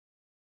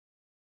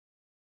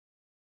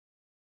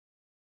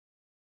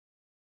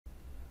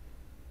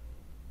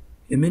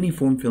In many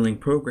form-filling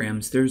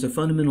programs, there is a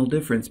fundamental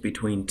difference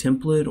between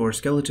template or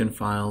skeleton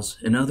files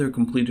and other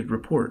completed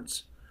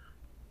reports.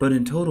 But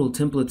in total,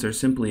 templates are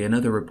simply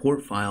another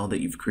report file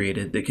that you've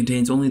created that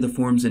contains only the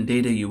forms and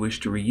data you wish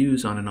to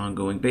reuse on an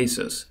ongoing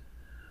basis.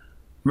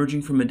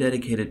 Merging from a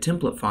dedicated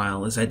template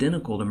file is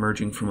identical to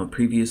merging from a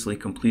previously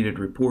completed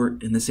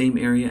report in the same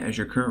area as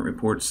your current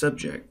report's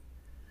subject.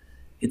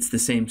 It's the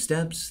same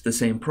steps, the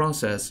same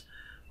process,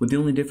 with the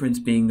only difference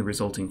being the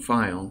resulting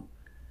file.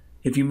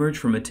 If you merge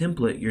from a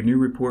template, your new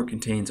report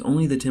contains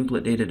only the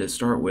template data to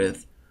start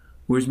with,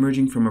 whereas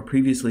merging from a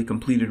previously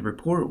completed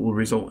report will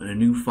result in a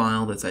new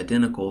file that's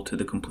identical to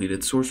the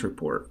completed source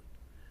report.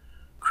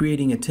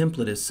 Creating a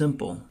template is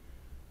simple.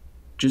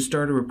 Just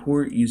start a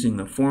report using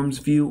the Forms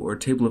view or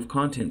Table of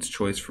Contents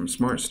choice from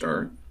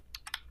SmartStart.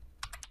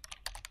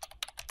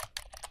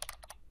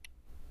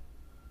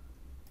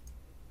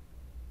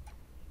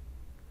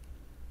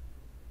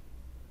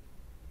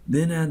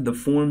 Then add the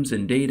forms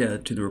and data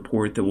to the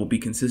report that will be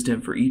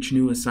consistent for each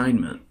new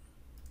assignment.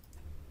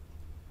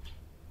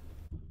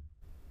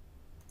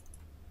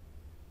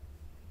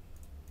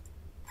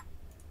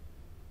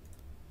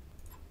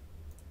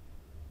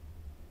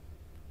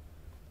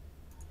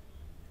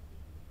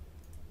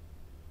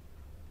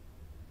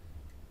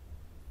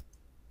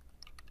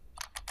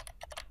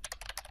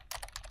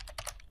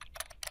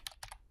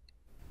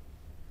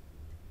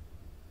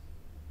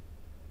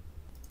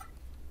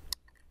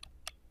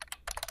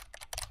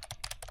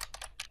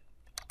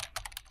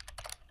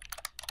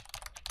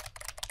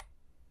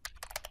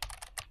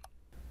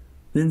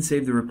 Then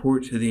save the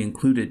report to the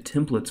included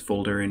templates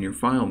folder in your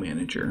file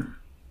manager.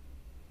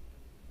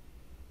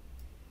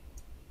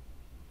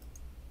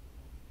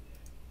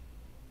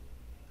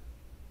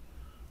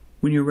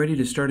 When you're ready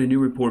to start a new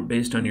report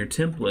based on your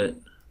template,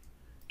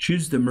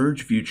 choose the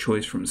Merge View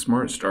choice from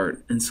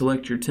SmartStart and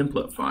select your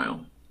template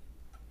file.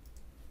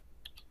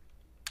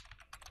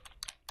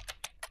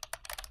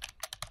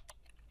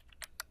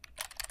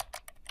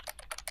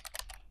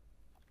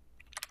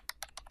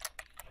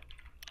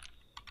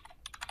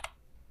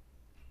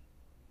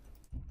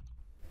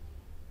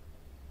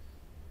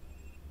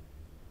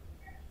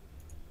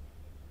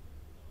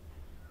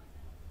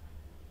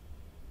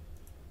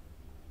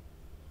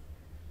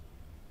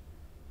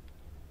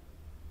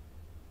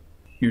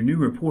 Your new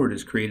report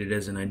is created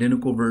as an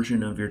identical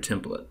version of your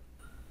template.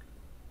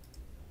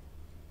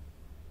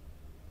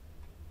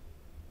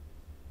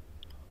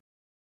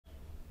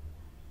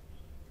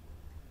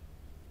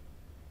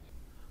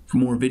 For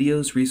more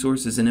videos,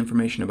 resources, and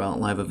information about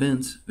live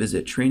events,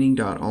 visit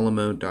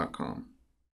training.alamo.com.